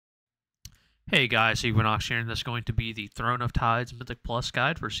Hey guys, Equinox here, and this is going to be the Throne of Tides Mythic Plus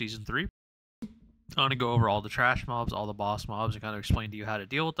guide for Season 3. I'm going to go over all the trash mobs, all the boss mobs, and kind of explain to you how to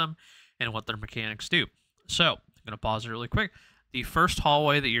deal with them and what their mechanics do. So, I'm going to pause it really quick. The first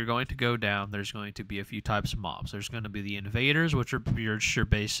hallway that you're going to go down, there's going to be a few types of mobs. There's going to be the invaders, which are your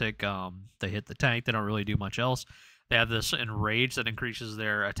basic, they hit the tank, they don't really do much else. They have this enrage that increases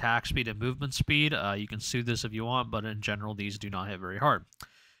their attack speed and movement speed. You can soothe this if you want, but in general, these do not hit very hard.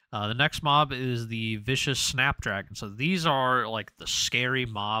 The next mob is the Vicious Snapdragon. So these are like the scary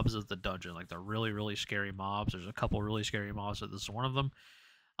mobs of the dungeon, like the really, really scary mobs. There's a couple really scary mobs, so this is one of them.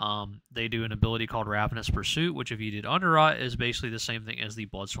 They do an ability called Ravenous Pursuit, which if you did Underrot is basically the same thing as the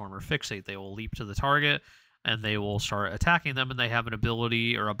Bloodstormer Fixate. They will leap to the target and they will start attacking them, and they have an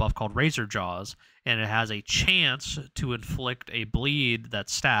ability or a buff called Razor Jaws, and it has a chance to inflict a bleed that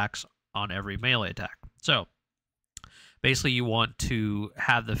stacks on every melee attack. So basically, you want to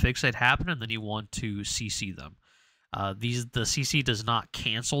have the fixate happen, and then you want to CC them. The CC does not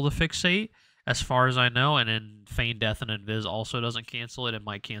cancel the fixate, as far as I know, and in Feign Death and Invis also doesn't cancel it. It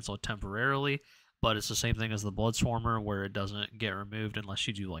might cancel it temporarily, but it's the same thing as the Bloodstormer, where it doesn't get removed unless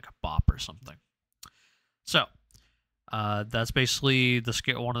you do like a bop or something. So, that's basically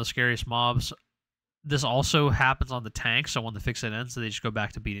one of the scariest mobs. This also happens on the tank, so when the fixate ends, they just go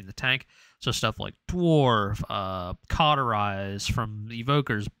back to beating the tank. So stuff like Dwarf, Cauterize from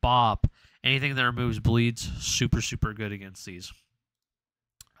Evokers, Bop, anything that removes bleeds, super, super good against these.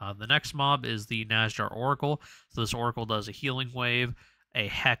 The next mob is the Nazjar Oracle. So this Oracle does a Healing Wave, a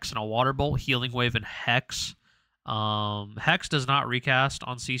Hex, and a Water Bolt. Healing Wave and Hex. Hex does not recast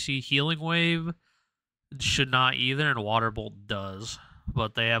on CC. Healing Wave should not either, and Water Bolt does.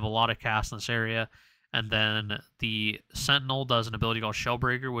 But they have a lot of cast in this area. And then the Sentinel does an ability called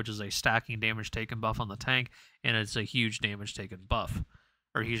Shellbreaker, which is a stacking damage taken buff on the tank, and it's a huge damage taken buff,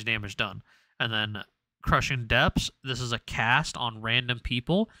 or huge damage done. And then Crushing Depths, this is a cast on random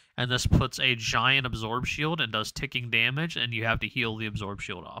people, and this puts a giant Absorb Shield and does ticking damage, and you have to heal the Absorb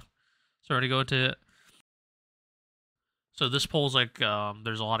Shield off. So we're going to go into it. So this pull's like,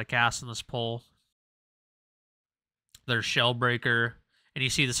 there's a lot of casts in this pull. There's Shellbreaker. And you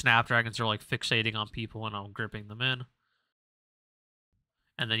see the Snapdragons are like fixating on people and I'm gripping them in.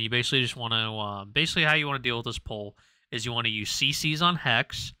 And then you basically just want to, basically how you want to deal with this pull is you want to use CCs on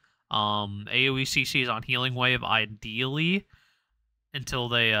Hex, AoE CCs on Healing Wave ideally until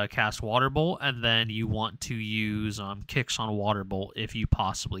they cast Water Bolt, and then you want to use kicks on Water Bolt if you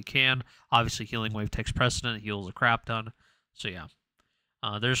possibly can. Obviously Healing Wave takes precedent, heals a crap ton, so yeah.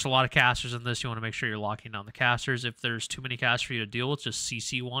 There's a lot of casters in this. You want to make sure you're locking down the casters. If there's too many casters for you to deal with, just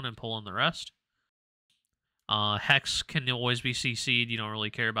CC one and pull in the rest. Hex can always be CC'd. You don't really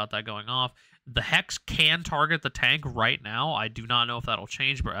care about that going off. The Hex can target the tank right now. I do not know if that'll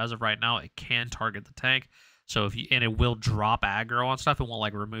change, but as of right now, it can target the tank. So and it will drop aggro on stuff. It won't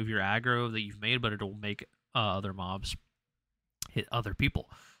like remove your aggro that you've made, but it'll make other mobs hit other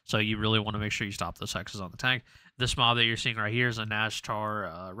people. So you really want to make sure you stop those hexes on the tank. This mob that you're seeing right here is a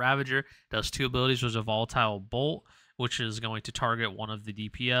Nazjar Ravager. Does two abilities. There's a Volatile Bolt, which is going to target one of the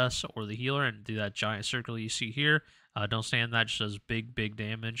DPS or the healer and do that giant circle you see here. Don't stand that, just does big, big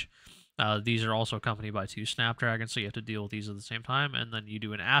damage. These are also accompanied by two Snapdragons, so you have to deal with these at the same time. And then you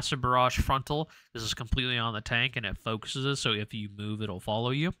do an Acid Barrage Frontal. This is completely on the tank, and it focuses it, so if you move, it'll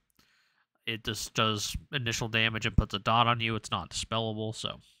follow you. It just does initial damage and puts a dot on you. It's not dispellable,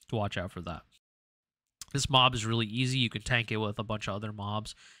 so watch out for that. This mob is really easy. You can tank it with a bunch of other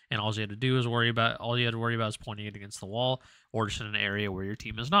mobs, and all you have to do is worry about is pointing it against the wall or just in an area where your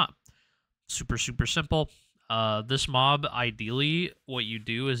team is not. Super, super simple. This mob, ideally, what you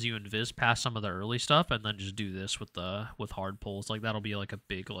do is you invis past some of the early stuff, and then just do this with hard pulls. Like that'll be like a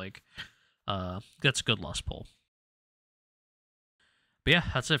big that's a good lust pull. But yeah,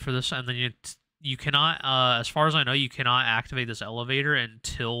 that's it for this. And then you cannot, as far as I know, you cannot activate this elevator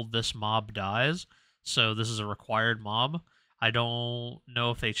until this mob dies. So this is a required mob. I don't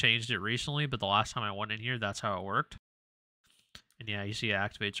know if they changed it recently, but the last time I went in here, that's how it worked. And yeah, you see it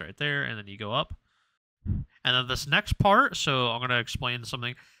activates right there, and then you go up. And then this next part, so I'm going to explain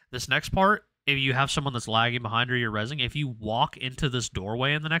something. This next part, if you have someone that's lagging behind or you're rezzing, if you walk into this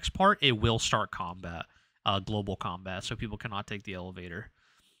doorway in the next part, it will start combat. Global combat, so people cannot take the elevator.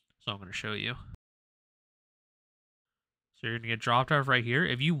 So I'm going to show you. So you're going to get dropped off right here.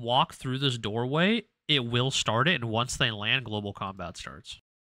 If you walk through this doorway, it will start it, and once they land, global combat starts.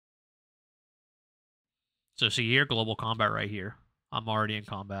 So see here, global combat right here. I'm already in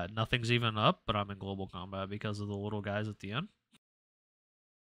combat. Nothing's even up, but I'm in global combat because of the little guys at the end.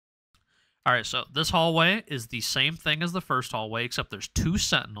 Alright, so this hallway is the same thing as the first hallway, except there's two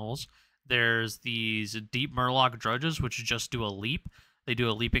sentinels. There's these deep Murloc Drudges, which just do a leap. They do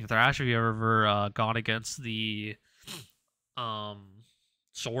a leaping thrash. If you've ever gone against the um,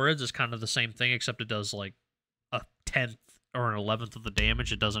 swords, it's kind of the same thing, except it does like a 10th or an 11th of the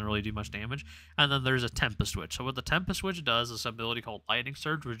damage. It doesn't really do much damage. And then there's a Tempest Witch. So what the Tempest Witch does is this ability called Lightning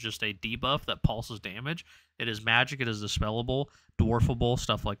Surge, which is just a debuff that pulses damage. It is magic, it is dispellable, dwarfable,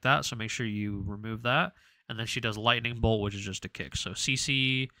 stuff like that. So make sure you remove that. And then she does Lightning Bolt, which is just a kick. So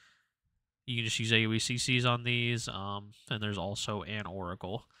CC, you can just use AoE CCs on these. And there's also an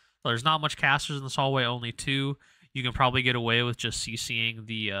Oracle. So there's not much casters in this hallway, only 2. You can probably get away with just CCing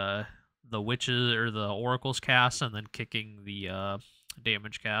the witches or the oracles cast and then kicking the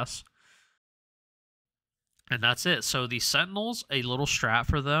damage cast. And that's it. So the sentinels, a little strat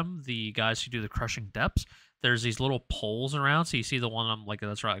for them, the guys who do the crushing depths, there's these little poles around. So you see the one I'm like,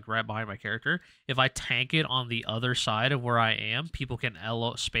 that's right, like right behind my character. If I tank it on the other side of where I am, people can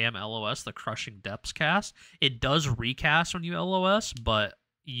spam LOS, the crushing depths cast. It does recast when you LOS, but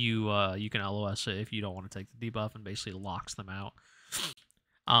you can LOS it if you don't want to take the debuff, and basically locks them out.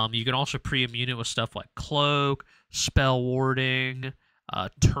 You can also pre-immune it with stuff like Cloak, Spell Warding,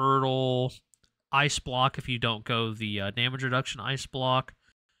 Turtle, Ice Block if you don't go the damage reduction Ice Block,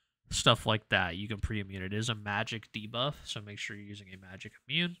 stuff like that. You can pre-immune it. It is a magic debuff, so make sure you're using a magic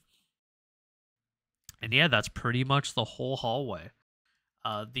immune. And yeah, that's pretty much the whole hallway.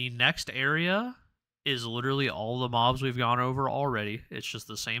 The next area is literally all the mobs we've gone over already. It's just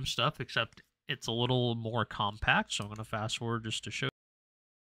the same stuff, except it's a little more compact, so I'm going to fast forward just to show.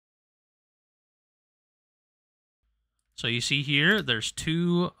 So you see here, there's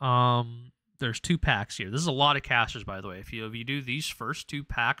two packs here. This is a lot of casters, by the way. If you do these first 2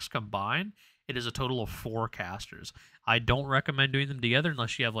 packs combined, it is a total of 4 casters. I don't recommend doing them together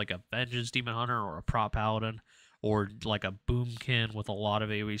unless you have like a Vengeance Demon Hunter or a Prop Paladin or like a Boomkin with a lot of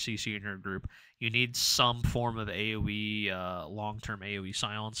AoE CC in your group. You need some form of AoE, long-term AoE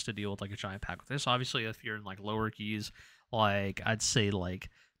silence to deal with like a giant pack with this. Obviously, if you're in like lower keys, like I'd say like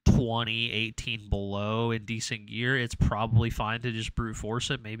 20, 18 below in decent gear, it's probably fine to just brute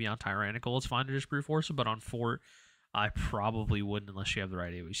force it. Maybe on Tyrannical, it's fine to just brute force it, but on Fort, I probably wouldn't unless you have the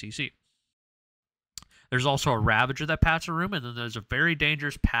right AoE CC. There's also a Ravager that pats a room, and then there's a very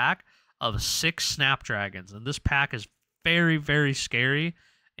dangerous pack of 6 Snapdragons, and this pack is very, very scary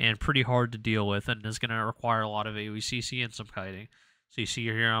and pretty hard to deal with, and is going to require a lot of AoE CC and some kiting. So you see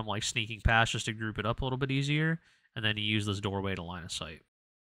here, I'm like sneaking past just to group it up a little bit easier, and then you use this doorway to line of sight.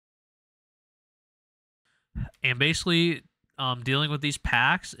 And basically, dealing with these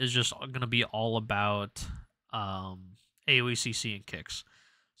packs is just going to be all about AoE CC and kicks.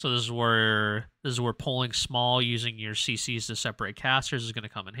 So this is where pulling small using your CCs to separate casters is going to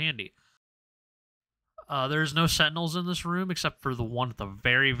come in handy. There's no sentinels in this room except for the one at the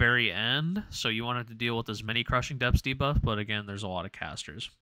very, very end. So you wanted to deal with as many crushing depths debuff, but again, there's a lot of casters.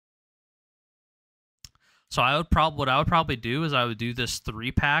 So what I would probably do is I would do this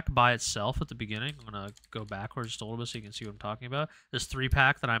 3-pack by itself at the beginning. I'm going to go backwards just a little bit so you can see what I'm talking about. This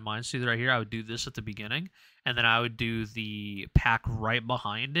 3-pack that I mind soothed right here, I would do this at the beginning. And then I would do the pack right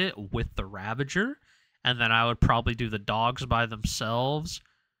behind it with the Ravager. And then I would probably do the dogs by themselves.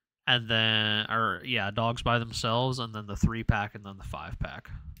 And then, dogs by themselves. And then the 3-pack and then the 5-pack.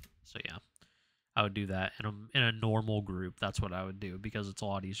 So yeah. I would do that in a normal group. That's what I would do because it's a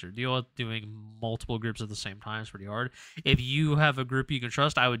lot easier to deal with. Doing multiple groups at the same time is pretty hard. If you have a group you can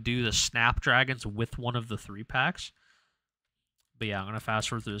trust, I would do the Snapdragons with one of the 3-packs. But yeah, I'm going to fast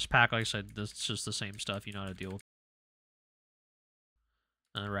forward through this pack. Like I said, it's just the same stuff you know how to deal with.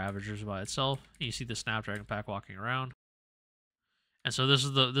 And the Ravagers by itself. You see the Snapdragon pack walking around. And so this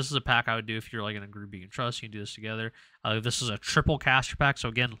is a pack I would do if you're like in a group you can trust. You can do this together. This is a triple caster pack. So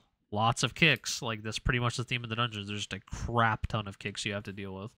again, lots of kicks. Like, that's pretty much the theme of the dungeons. There's just a crap ton of kicks you have to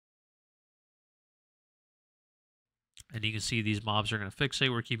deal with. And you can see these mobs are going to fixate.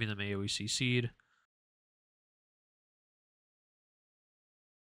 We're keeping them AoE CC'd.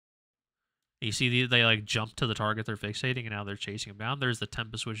 You see they like jump to the target they're fixating, and now they're chasing them down. There's the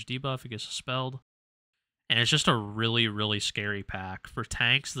Tempest Witch debuff. It gets dispelled. And it's just a really, really scary pack. For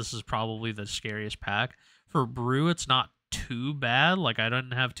tanks, this is probably the scariest pack. For Brew, it's not too bad. Like, I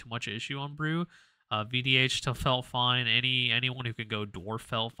didn't have too much issue on Brew. VDH still felt fine. Anyone who can go Dwarf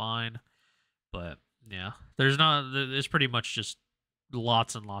felt fine. But yeah, there's pretty much just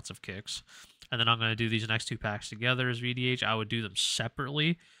lots and lots of kicks. And then I'm going to do these next 2 packs together as VDH. I would do them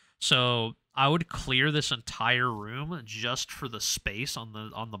separately. So I would clear this entire room just for the space on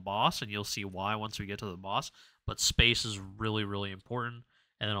the boss, and you'll see why once we get to the boss. But space is really, really important,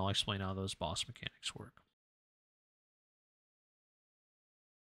 and then I'll explain how those boss mechanics work.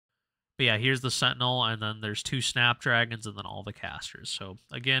 But yeah, here's the Sentinel, and then there's 2 Snapdragons, and then all the casters. So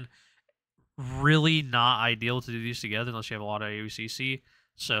again, really not ideal to do these together unless you have a lot of AOCC.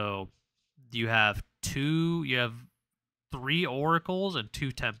 So you have 3 Oracles and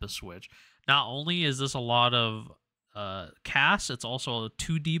 2 Tempest Switch. Not only is this a lot of casts, it's also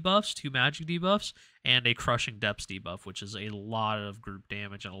 2 debuffs, 2 magic debuffs, and a Crushing Depths debuff, which is a lot of group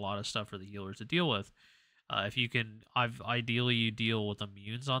damage and a lot of stuff for the healer to deal with. If you can, ideally you deal with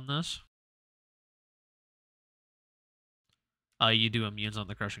immunes on this. You do immunes on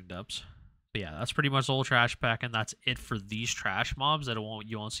the Crushing Depths. But yeah, that's pretty much the whole trash pack, and that's it for these trash mobs.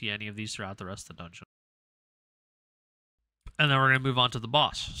 You won't see any of these throughout the rest of the dungeon. And then we're going to move on to the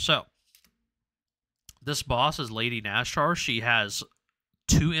boss. So, this boss is Lady Nashtar. She has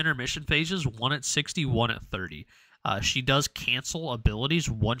 2 intermission phases, one at 60, one at 30. She does cancel abilities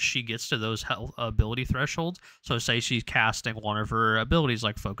once she gets to those ability thresholds. So say she's casting one of her abilities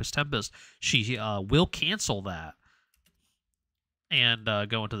like Focus Tempest. She will cancel that and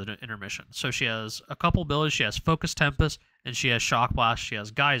go into the intermission. So she has a couple abilities. She has Focus Tempest, and she has Shock Blast. She has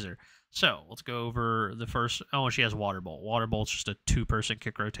Geyser. So let's go over the first. Oh, and she has Water Bolt. Water Bolt's just a 2-person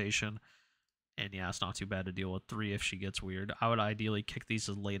kick rotation. And yeah, it's not too bad to deal with 3 if she gets weird. I would ideally kick these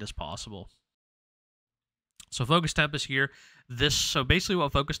as late as possible. So Focus Tempest here. So basically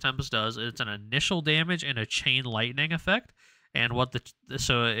what Focus Tempest does, it's an initial damage and a chain lightning effect. And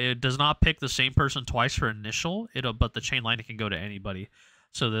so it does not pick the same person twice for initial, but the chain lightning can go to anybody.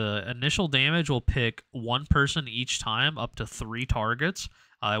 So the initial damage will pick 1 person each time up to 3 targets.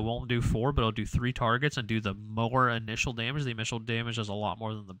 It won't do 4, but it'll do 3 targets and do the more initial damage. The initial damage does a lot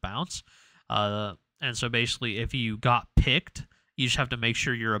more than the bounce. And so basically, if you got picked, you just have to make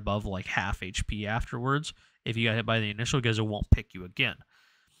sure you're above like half HP afterwards. If you got hit by the initial, because it won't pick you again.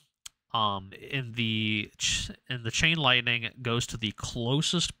 In the chain lightning, it goes to the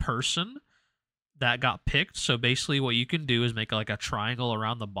closest person that got picked. So basically, what you can do is make like a triangle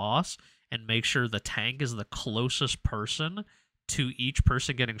around the boss and make sure the tank is the closest person to each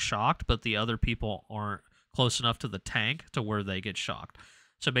person getting shocked, but the other people aren't close enough to the tank to where they get shocked.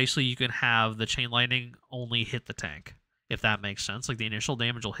 So basically, you can have the chain lightning only hit the tank, if that makes sense. Like the initial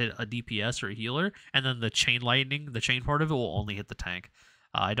damage will hit a DPS or a healer, and then the chain lightning, the chain part of it, will only hit the tank.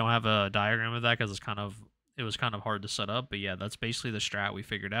 I don't have a diagram of that because it was kind of hard to set up, but yeah, that's basically the strat we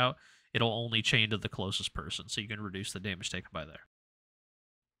figured out. It'll only chain to the closest person, so you can reduce the damage taken by there.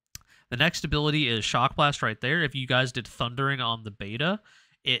 The next ability is Shock Blast right there. If you guys did Thundering on the beta,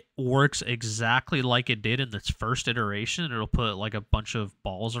 it works exactly like it did in its first iteration. It'll put like a bunch of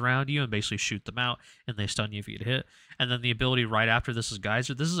balls around you and basically shoot them out, and they stun you if you get hit. And then the ability right after this is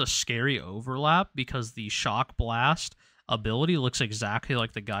Geyser. This is a scary overlap because the Shock Blast ability looks exactly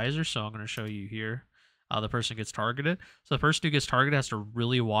like the Geyser, so I'm going to show you here. The person gets targeted. So the person who gets targeted has to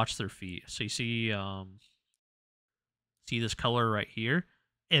really watch their feet. So you see this color right here?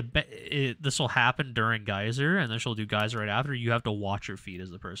 This will happen during Geyser, and then she'll do Geyser right after. You have to watch your feet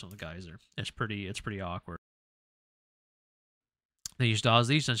as the person with the Geyser. It's pretty awkward. Then you dodge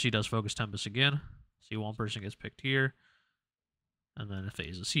these, and she does Focus Tempest again. See, 1 person gets picked here, and then it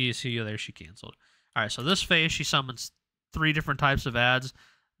phases. See there, she canceled. All right, so this phase, she summons 3 different types of ads.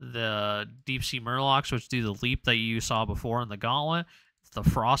 The Deep Sea Murlocs, which do the leap that you saw before in the Gauntlet. The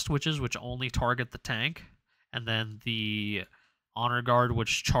Frost Witches, which only target the tank. And then the Honor Guard,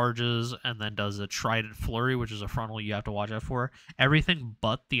 which charges and then does a Trident Flurry, which is a frontal you have to watch out for. Everything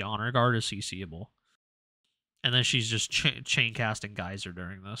but the Honor Guard is CCable. And then she's just chain casting Geyser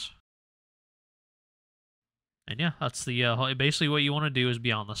during this. And yeah, that's the basically what you want to do is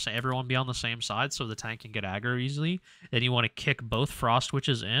everyone be on the same side so the tank can get aggro easily. Then you want to kick both Frost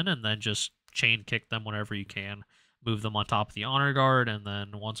Witches in and then just chain kick them whenever you can. Move them on top of the Honor Guard, and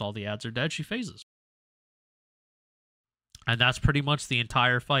then once all the ads are dead, she phases. And that's pretty much the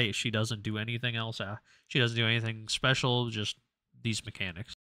entire fight. She doesn't do anything else. She doesn't do anything special, just these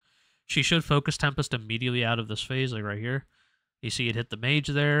mechanics. She should Focus Tempest immediately out of this phase, like right here. You see it hit the mage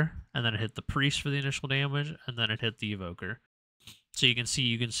there, and then it hit the priest for the initial damage, and then it hit the evoker. So you can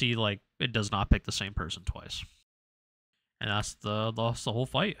see like it does not pick the same person twice. And that's the whole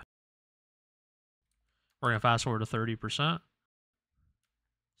fight. We're gonna fast forward to 30%.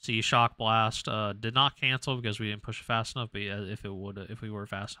 See, Shock Blast did not cancel because we didn't push it fast enough, but if we were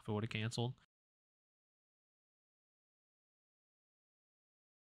fast enough, it would have canceled.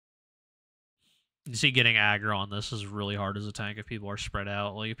 You see, getting aggro on this is really hard as a tank if people are spread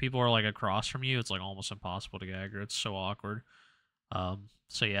out. Like, if people are like across from you, it's like almost impossible to get aggro. It's so awkward.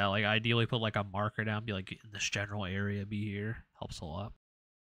 So yeah, like ideally put like a marker down, be like in this general area, be here. Helps a lot.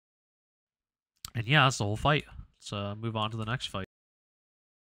 And yeah, that's the whole fight. Let's move on to the next fight.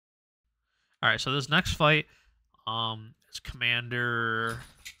 All right, so this next fight is Commander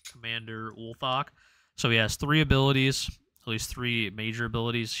Ulthok. So he has 3 abilities, at least 3 major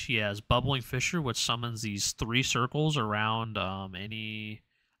abilities. He has Bubbling Fissure, which summons these 3 circles around any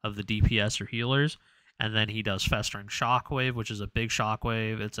of the DPS or healers. And then he does Festering Shockwave, which is a big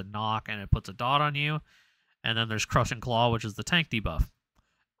shockwave. It's a knock, and it puts a dot on you. And then there's Crushing Claw, which is the tank debuff.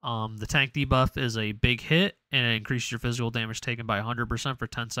 The tank debuff is a big hit, and it increases your physical damage taken by 100% for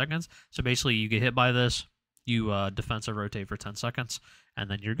 10 seconds. So basically, you get hit by this, you defensive rotate for 10 seconds, and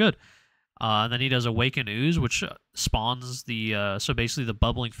then you're good. And then he does Awaken Ooze, which spawns the... so basically, the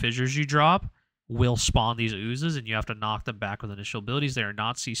bubbling fissures you drop will spawn these oozes, and you have to knock them back with initial abilities. They are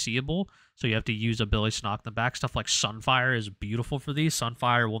not CCable, so you have to use abilities to knock them back. Stuff like Sunfire is beautiful for these.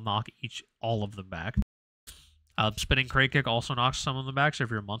 Sunfire will knock all of them back. Spinning Crate Kick also knocks some of them back, so if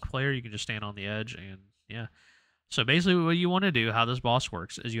you're a monk player, you can just stand on the edge, and yeah. So basically what you want to do, how this boss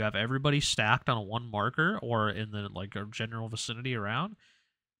works, is you have everybody stacked on one marker, or in the like a general vicinity around.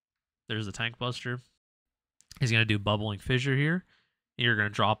 There's the Tank Buster. He's going to do Bubbling Fissure here. You're going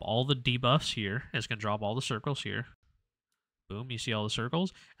to drop all the debuffs here. It's going to drop all the circles here. Boom, you see all the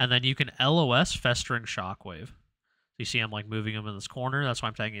circles. And then you can LOS Festering Shockwave. You see I'm like moving him in this corner. That's why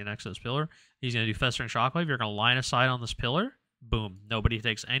I'm taking it next to this pillar. He's going to do Festering Shockwave. You're going to line of sight on this pillar. Boom. Nobody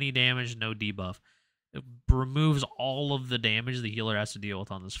takes any damage, no debuff. It removes all of the damage the healer has to deal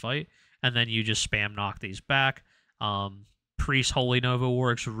with on this fight. And then you just spam knock these back. Priest Holy Nova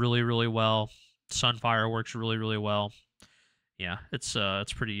works really, really well. Sunfire works really, really well. Yeah, it's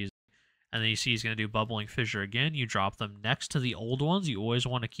pretty easy. And then you see he's going to do Bubbling Fissure again. You drop them next to the old ones. You always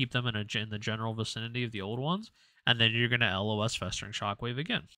want to keep them in the general vicinity of the old ones. And then you're going to LOS Festering Shockwave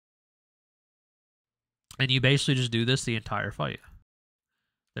again. And you basically just do this the entire fight.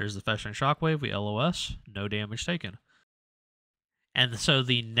 There's the Festering Shockwave. We LOS. No damage taken. And so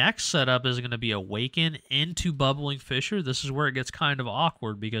the next setup is going to be Awaken into Bubbling Fissure. This is where it gets kind of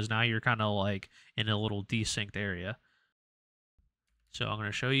awkward because now you're kind of like in a little desynced area. So I'm going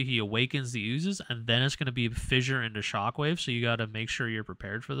to show you he awakens the oozes, and then it's going to be Fissure into Shockwave, so you got to make sure you're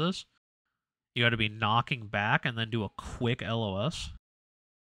prepared for this. You got to be knocking back and then do a quick LOS.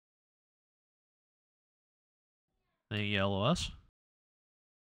 Then you LOS.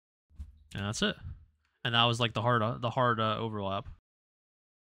 And that's it. And that was like the hard overlap.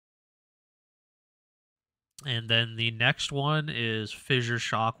 And then the next one is Fissure,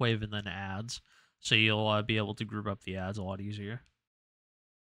 Shockwave, and then adds. So you'll be able to group up the adds a lot easier.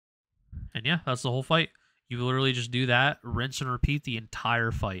 And yeah, that's the whole fight. You literally just do that, rinse and repeat the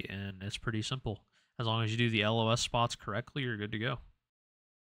entire fight, and it's pretty simple. As long as you do the LOS spots correctly, you're good to go.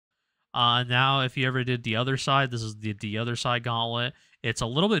 Now, if you ever did the other side, this is the other side gauntlet. It's a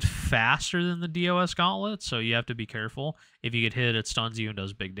little bit faster than the DOS gauntlet, so you have to be careful. If you get hit, it stuns you and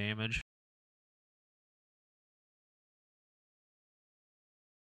does big damage.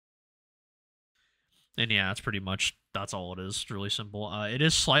 And yeah, that's all it is. It's really simple. It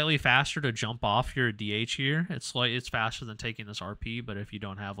is slightly faster to jump off your DH here. It's faster than taking this RP, but if you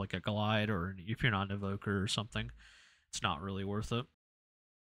don't have like a glide or if you're not an evoker or something, it's not really worth it.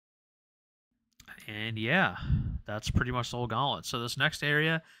 And yeah, that's pretty much the whole gauntlet. So this next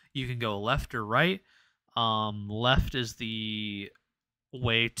area, you can go left or right. Left is the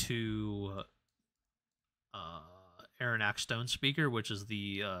way to Aranak Stone Speaker, which is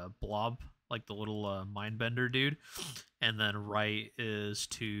the blob, like the little mindbender dude. And then right is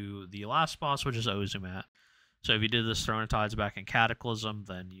to the last boss, which is Ozumat. So if you did this Throne of Tides back in Cataclysm,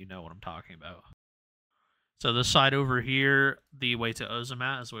 then you know what I'm talking about. So this side over here, the way to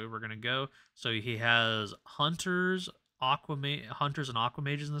Ozumat is the way we're going to go. So he has Hunters and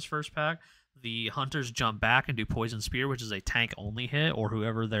Aquamages in this first pack. The Hunters jump back and do Poison Spear, which is a tank-only hit, or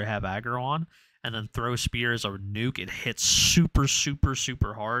whoever they have aggro on. And then Throw Spear is a nuke. It hits super, super,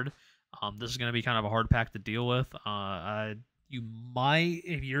 super hard. This is going to be kind of a hard pack to deal with. You might,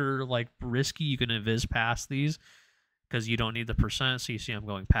 if you're like risky, you can invis past these because you don't need the percent. So you see I'm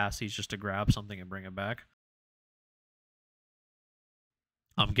going past these just to grab something and bring it back.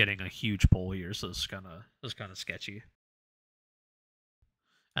 I'm getting a huge pull here, so this is kind of sketchy.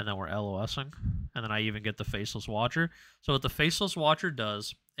 And then we're LOSing. And then I even get the Faceless Watcher. So what the Faceless Watcher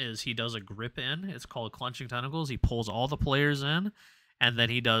does is he does a grip in. It's called Clenching Tentacles. He pulls all the players in. And then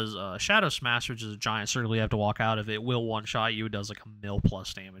he does Shadow Smash, which is a giant circle you have to walk out of. It will one-shot you. It does like a mil+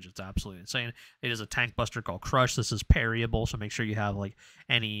 damage. It's absolutely insane. It is a tank buster called Crush. This is parryable, so make sure you have like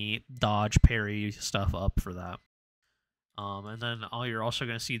any dodge, parry stuff up for that. And then you're also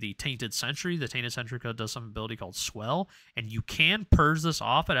going to see the Tainted Sentry. The Tainted Sentry does some ability called Swell, and you can purge this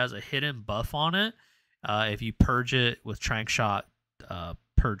off. It has a hidden buff on it. If you purge it with Trank Shot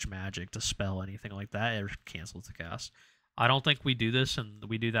purge magic, dispel, anything like that, it cancels the cast. I don't think we do this, and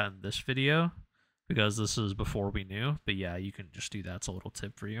we do that in this video because this is before we knew. But yeah, you can just do that. It's a little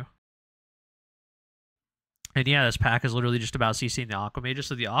tip for you. And yeah, this pack is literally just about CCing the Aqua Mages.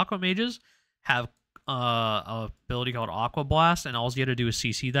 So the Aqua Mages have a ability called Aqua Blast, and all you have to do is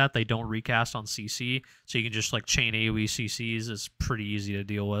CC that. They don't recast on CC, so you can just like chain AoE CCs. It's pretty easy to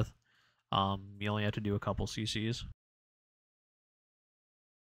deal with. You only have to do a couple CCs.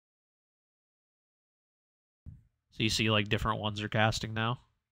 So you see like different ones are casting now.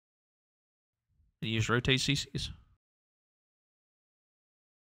 And you just rotate CCs.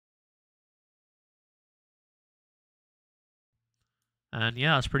 And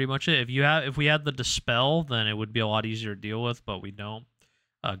yeah, that's pretty much it. If we had the dispel, then it would be a lot easier to deal with, but we don't,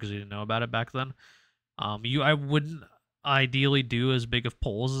 because we didn't know about it back then. I wouldn't ideally do as big of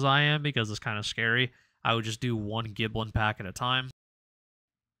pulls as I am because it's kind of scary. I would just do one Giblin pack at a time,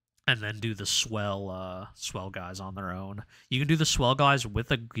 and then do the swell guys on their own. You can do the swell guys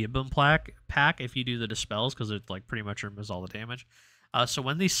with a Giblin pack if you do the dispels, because it like pretty much removes all the damage. So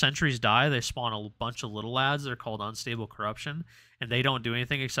when these sentries die, they spawn a bunch of little lads. They're called Unstable Corruption, and they don't do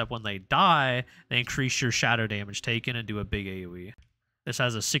anything except when they die, they increase your shadow damage taken and do a big AoE. This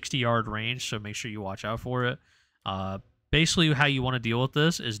has a 60-yard range, so make sure you watch out for it. Basically, how you want to deal with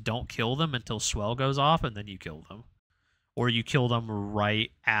this is don't kill them until Swell goes off, and then you kill them. Or you kill them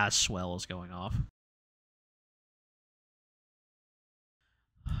right as Swell is going off.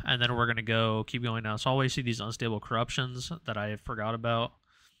 And then we're going to keep going down. So always see these Unstable Corruptions that I forgot about.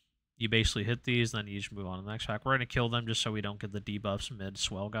 You basically hit these, then you just move on to the next pack. We're going to kill them just so we don't get the debuffs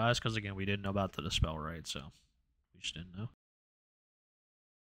mid-Swell guys, because again, we didn't know about the Dispel, right? So we just didn't know.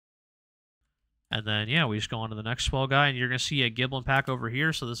 And then, yeah, we just go on to the next Swell guy, and you're going to see a Giblin pack over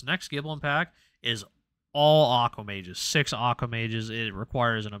here. So this next Giblin pack is all Aqua Mages, 6 Aqua Mages. It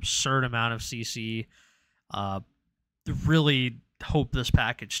requires an absurd amount of CC. Really hope this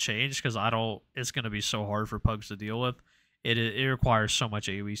package changed, because it's going to be so hard for Pugs to deal with. It requires so much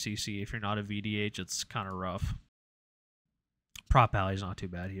AoE CC. If you're not a VDH, it's kind of rough. Prop Alley's not too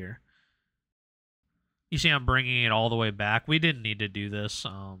bad here. You see I'm bringing it all the way back. We didn't need to do this,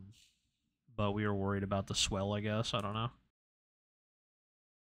 but we were worried about the Swell, I guess. I don't know.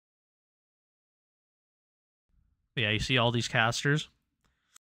 But yeah, you see all these casters.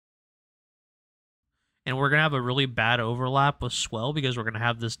 And we're going to have a really bad overlap with Swell, because we're going to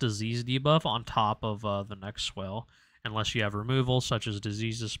have this disease debuff on top of the next Swell. Unless you have removal, such as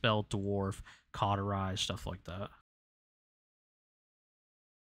Disease Dispel, Dwarf, Cauterize, stuff like that.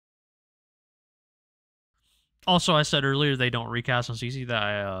 Also, I said earlier they don't recast on CC.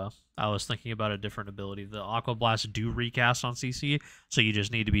 That I was thinking about a different ability. The Aqua Blast do recast on CC, so you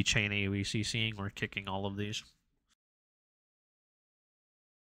just need to be chain AoE CCing or kicking all of these.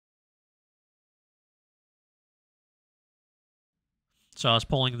 So I was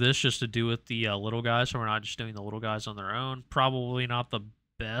pulling this just to do with the little guys, so we're not just doing the little guys on their own. Probably not the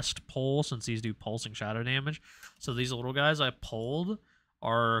best pull, since these do pulsing shadow damage. So these little guys I pulled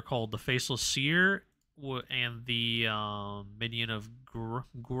are called the Faceless Seer and the minion of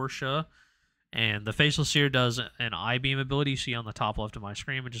Gorsha. And the Faceless Seer does an eye beam ability. You see on the top left of my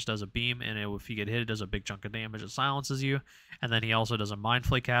screen, it just does a beam, and if you get hit, it does a big chunk of damage. It silences you. And then he also does a Mind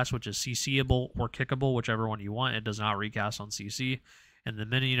Flake cast, which is CCable or kickable, whichever one you want. It does not recast on CC. And the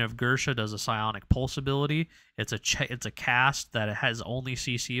Minion of Gersha does a Psionic Pulse ability. It's a cast that has only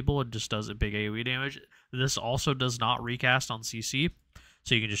CCable. It just does a big AoE damage. This also does not recast on CC,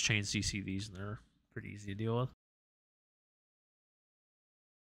 so you can just chain CC these, and they're pretty easy to deal with.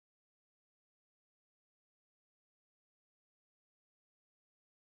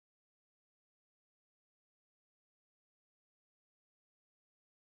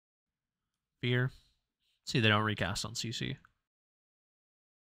 Fear. See, they don't recast on CC.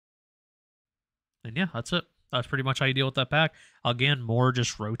 And yeah, that's it. That's pretty much how you deal with that pack. Again, more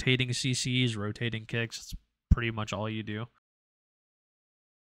just rotating CCs, rotating kicks. It's pretty much all you do.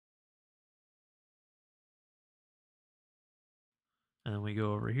 And then we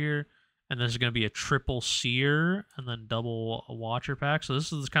go over here. And this is going to be a triple Seer and then double Watcher pack. So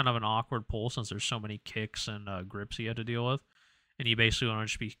this is kind of an awkward pull, since there's so many kicks and grips you have to deal with. And you basically want to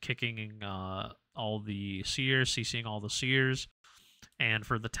just be kicking all the Seers, CCing all the Seers. And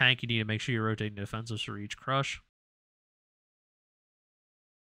for the tank, you need to make sure you're rotating defensives for each crush.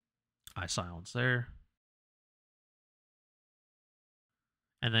 I silence there.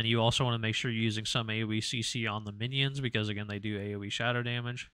 And then you also want to make sure you're using some AoE CC on the minions, because again, they do AoE shadow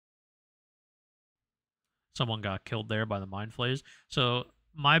damage. Someone got killed there by the Mind Flays. So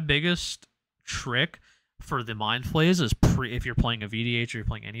my biggest trick for the Mind Flays is if you're playing a VDH or you're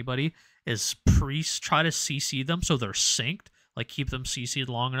playing anybody, is try to CC them so they're synced. Like, keep them CC'd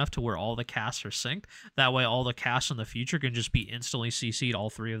long enough to where all the casts are synced. That way, all the casts in the future can just be instantly CC'd, all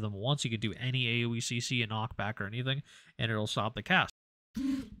 3 of them once. You can do any AoE CC, a knockback, or anything, and it'll stop the cast.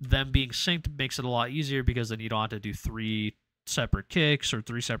 Them being synced makes it a lot easier because then you don't have to do 3 separate kicks or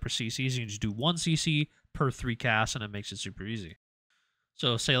 3 separate CCs. You can just do 1 CC per 3 casts, and it makes it super easy.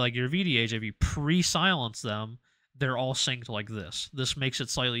 So, say like your VDH, if you pre-silence them, they're all synced like this. This makes it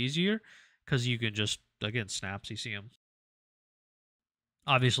slightly easier because you can just, again, snap CC them.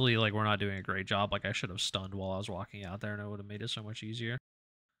 Obviously, like, we're not doing a great job. Like, I should have stunned while I was walking out there, and it would have made it so much easier.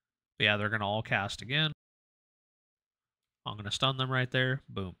 But yeah, they're going to all cast again. I'm going to stun them right there.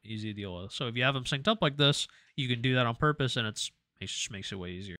 Boom. Easy to deal with. So if you have them synced up like this, you can do that on purpose, and it just makes it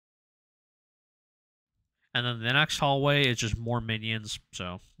way easier. And then the next hallway is just more minions,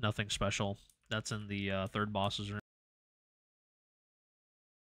 so nothing special. That's in the third boss's room.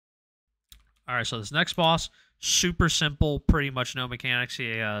 Alright, so this next boss, super simple, pretty much no mechanics.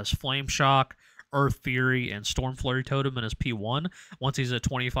 He has Flame Shock, Earth Fury, and Storm Flurry Totem in his P1. Once he's at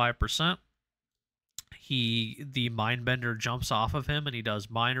 25%, the Mindbender jumps off of him, and he does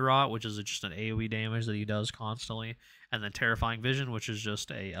Mind Rot, which is just an AoE damage that he does constantly, and then Terrifying Vision, which is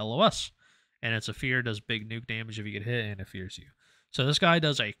just a LOS. And it's a fear, does big nuke damage if you get hit, and it fears you. So this guy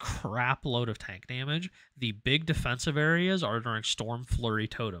does a crap load of tank damage. The big defensive areas are during Storm Flurry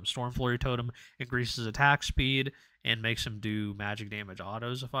Totem. Storm Flurry Totem increases attack speed and makes him do magic damage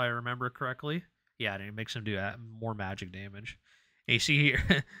autos, if I remember correctly. Yeah, and it makes him do more magic damage. And you see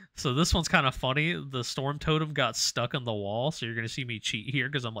here, so this one's kind of funny. The Storm Totem got stuck on the wall, so you're going to see me cheat here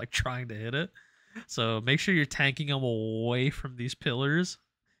because I'm like trying to hit it. So make sure you're tanking him away from these pillars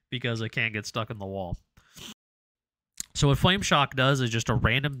because it can't get stuck in the wall. So what Flame Shock does is just a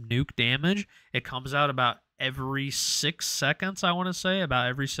random nuke damage. It comes out about every 6 seconds, I want to say. About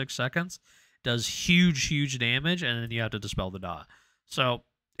every 6 seconds. Does huge damage, and then you have to dispel the dot. So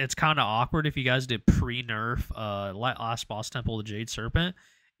it's kind of awkward if you guys did pre-nerf last boss Temple of the Jade Serpent.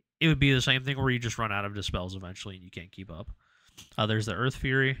 It would be the same thing where you just run out of dispels eventually and you can't keep up. There's the Earth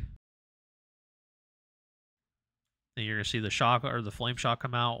Fury. Then you're going to see the shock or the Flame Shock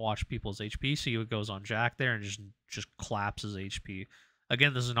come out, watch people's HP. See what goes on Jack there and just collapses HP.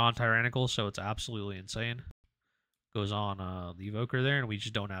 Again, this is non-tyrannical, so it's absolutely insane. Goes on the Evoker there, and we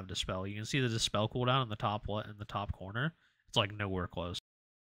just don't have Dispel. You can see the Dispel cooldown in the top corner. It's like nowhere close.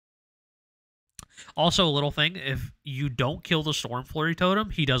 Also, a little thing, if you don't kill the Storm Flurry Totem,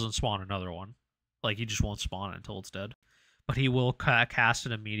 he doesn't spawn another one. Like, he just won't spawn it until it's dead. But he will cast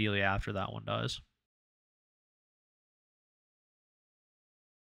it immediately after that one dies.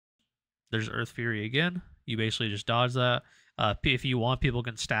 There's Earth Fury again. You basically just dodge that. If you want, people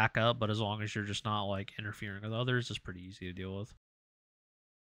can stack up, but as long as you're just not like interfering with others, it's pretty easy to deal with.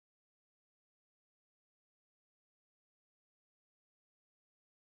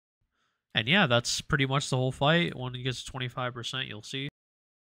 And yeah, that's pretty much the whole fight. When he gets to 25%, you'll see.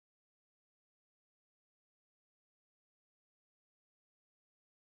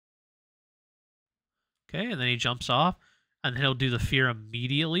 Okay, and then he jumps off, and then he'll do the fear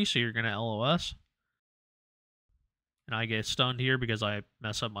immediately, so you're going to LOS. And I get stunned here because I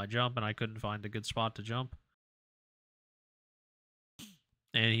mess up my jump, and I couldn't find a good spot to jump.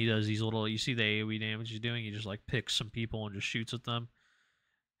 And he does these little, you see the AoE damage he's doing, he just like picks some people and just shoots at them.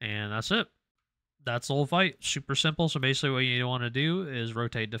 And that's it. That's the whole fight. Super simple. So basically what you want to do is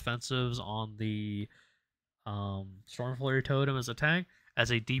rotate defensives on the Storm Flurry Totem as a tank. As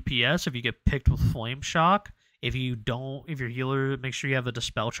a DPS, if you get picked with Flame Shock, if your healer, make sure you have a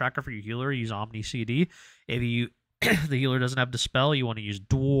Dispel tracker for your healer, use Omni CD. If the healer doesn't have Dispel, you want to use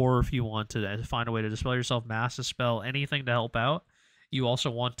Dwarf, you want to find a way to dispel yourself, Mass Dispel, anything to help out. You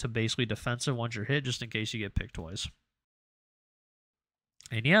also want to basically defensive once you're hit, just in case you get picked twice.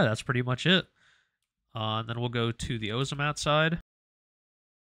 And yeah, that's pretty much it. And then we'll go to the Ozomat side.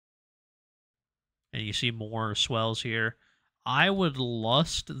 And you see more swells here. I would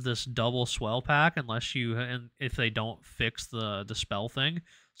lust this double swell pack if they don't fix the Dispel thing.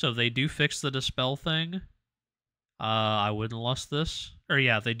 So if they do fix the Dispel thing, I wouldn't lust this. Or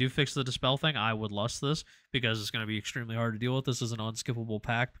yeah, if they do fix the Dispel thing, I would lust this because it's going to be extremely hard to deal with. This is an unskippable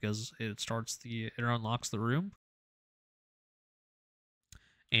pack because it unlocks the room.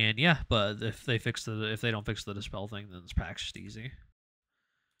 And yeah, but if they don't fix the Dispel thing, then this pack's just easy.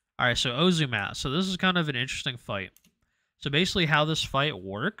 Alright, so Ozomat. So this is kind of an interesting fight. So basically how this fight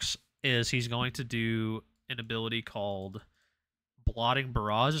works is he's going to do an ability called Blotting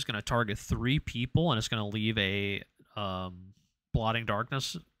Barrage. It's going to target 3 people, and it's going to leave a blotting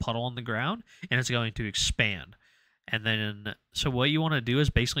darkness puddle on the ground, and it's going to expand. And then, so what you want to do is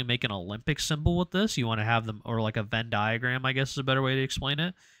basically make an Olympic symbol with this. You want to have them, or like a Venn diagram, I guess is a better way to explain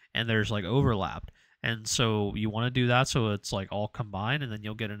it. And there's like overlapped. And so you want to do that so it's like all combined, and then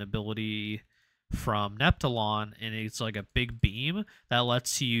you'll get an ability from Neptulon, and it's like a big beam that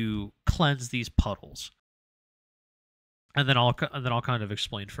lets you cleanse these puddles. And then I'll kind of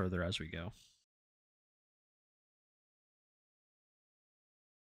explain further as we go.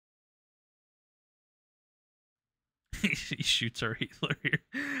 He shoots our healer here.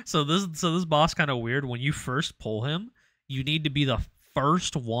 So this boss kind of weird. When you first pull him, you need to be the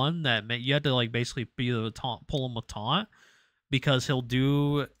first one that you had to like basically be the taunt, pull him with taunt, because he'll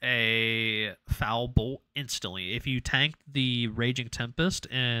do a foul bolt instantly. If you tank the Raging Tempest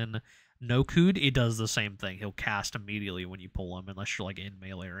in Nokud, it does the same thing. He'll cast immediately when you pull him, unless you're like in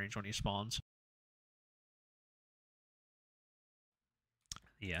melee range when he spawns.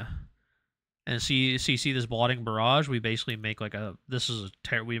 Yeah. And see this blotting barrage. We basically make like a. This is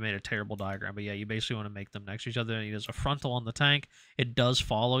we made a terrible diagram, but yeah, you basically want to make them next to each other. And there's a frontal on the tank. It does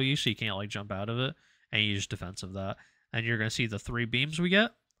follow you, so you can't like jump out of it, and you use defensive that. And you're gonna see the 3 beams we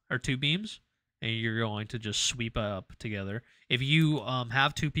get, or 2 beams, and you're going to just sweep up together. If you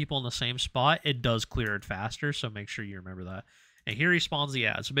have 2 people in the same spot, it does clear it faster. So make sure you remember that. And here he spawns the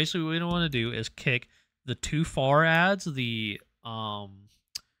ad. So basically, what we don't want to do is kick the 2 far ads. The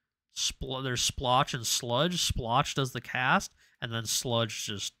there's Splotch and Sludge. Splotch does the cast, and then Sludge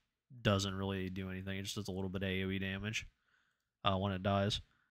just doesn't really do anything. It just does a little bit of AoE damage when it dies.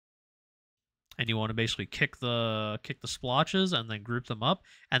 And you want to basically kick the splotches and then group them up.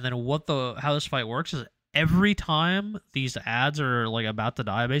 And then how this fight works is every time these ads are like about to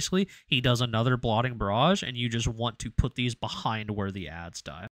die, basically, he does another blotting barrage, and you just want to put these behind where the ads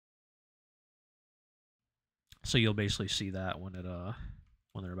die. So you'll basically see that when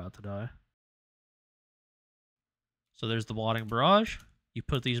they're about to die. So there's the blotting barrage. You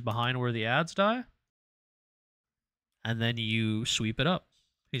put these behind where the ads die, and then you sweep it up.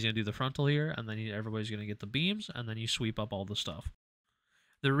 He's going to do the frontal here, and then everybody's going to get the beams, and then you sweep up all the stuff.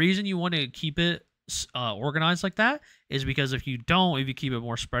 The reason you want to keep it organized like that is because if you keep it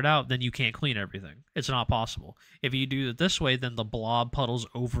more spread out, then you can't clean everything. It's not possible. If you do it this way, then the blob puddles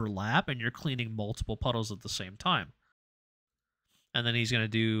overlap, and you're cleaning multiple puddles at the same time. And then he's going to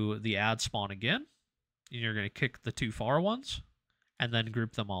do the ad spawn again. And you're going to kick the 2 far ones, and then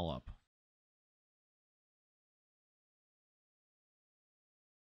group them all up.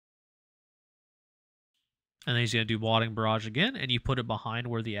 And then he's going to do blotting barrage again, and you put it behind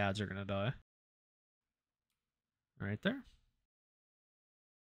where the ads are going to die. Right there.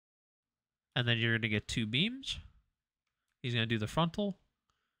 And then you're going to get 2 beams. He's going to do the frontal,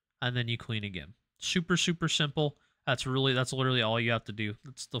 and then you clean again. Super, super simple. That's literally all you have to do.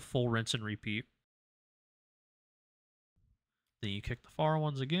 It's the full rinse and repeat. Then you kick the far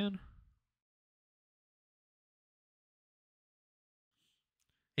ones again.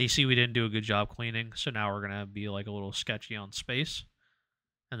 You see we didn't do a good job cleaning, so now we're going to be like a little sketchy on space.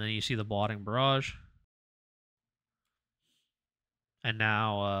 And then you see the blotting barrage. And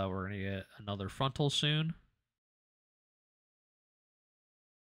now we're going to get another frontal soon.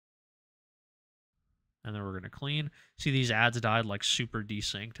 And then we're going to clean. See, these ads died like super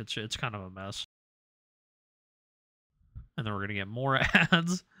desynced. It's kind of a mess. And then we're going to get more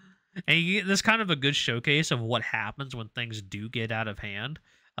ads. And you get this kind of a good showcase of what happens when things do get out of hand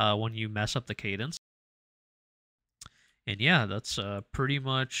when you mess up the cadence. And yeah, that's pretty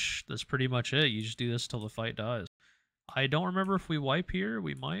much it. You just do this till the fight dies. I don't remember if we wipe here.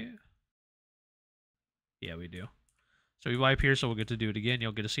 We might. Yeah, we do. So we wipe here, so we'll get to do it again.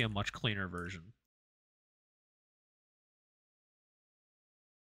 You'll get to see a much cleaner version.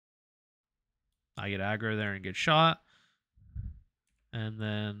 I get aggro there and get shot. And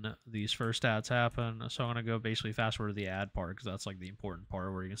then these first ads happen. So I'm going to go basically fast forward to the ad part, because that's like the important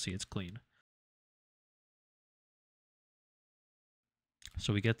part where you can see it's clean.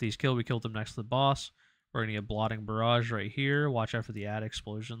 So we get these killed. We killed them next to the boss. We're going to get blotting barrage right here. Watch out for the ad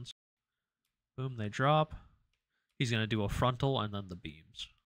explosions. Boom, they drop. He's going to do a frontal and then the beams.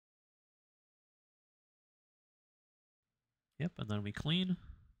 Yep, and then we clean.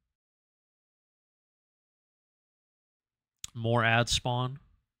 More ads spawn.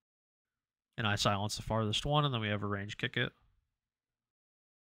 And I silence the farthest one, and then we have a range kick it.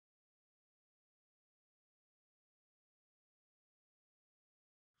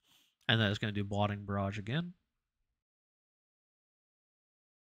 And then it's going to do blotting barrage again.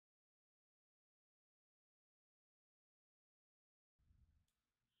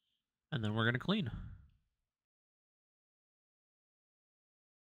 And then we're going to clean.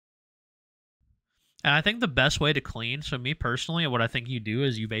 And I think the best way to clean, so me personally, what I think you do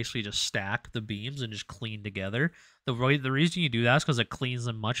is you basically just stack the beams and just clean together. The reason you do that is because it cleans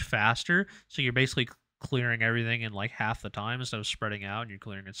them much faster. So you're basically clearing everything in like half the time instead of spreading out and you're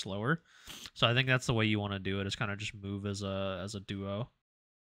clearing it slower. So I think that's the way you want to do it. Is kind of just move as a duo.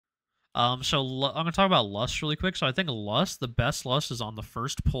 I'm gonna talk about Lust really quick. So I think Lust, the best Lust is on the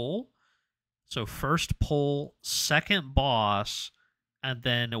first pull. So first pull, second boss, and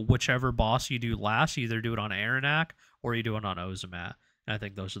then whichever boss you do last, you either do it on Aranak or you do it on Ozamat. And I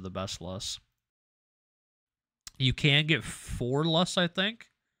think those are the best lusts. You can get 4 lusts, I think.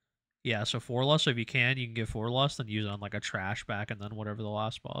 Yeah, so 4 lusts. So if you can get 4 lusts, then use it on like a trash back and then whatever the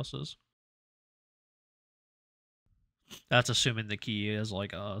last boss is. That's assuming the key is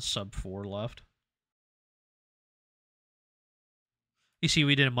like a sub 4 left. You see,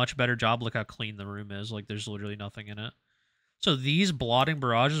 we did a much better job. Look how clean the room is. Like, there's literally nothing in it. So these blotting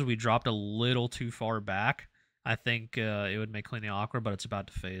barrages, we dropped a little too far back. I think it would make cleaning awkward, but it's about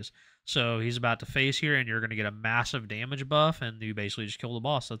to phase. So he's about to phase here, and you're going to get a massive damage buff, and you basically just kill the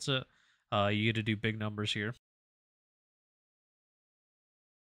boss. That's it. You get to do big numbers here.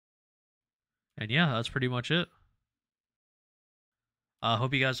 And yeah, that's pretty much it.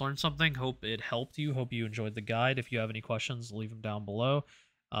 Hope you guys learned something. Hope it helped you. Hope you enjoyed the guide. If you have any questions, leave them down below.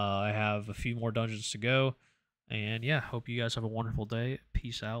 I have a few more dungeons to go. And yeah, hope you guys have a wonderful day.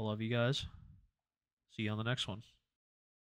 Peace out. Love you guys. See you on the next one.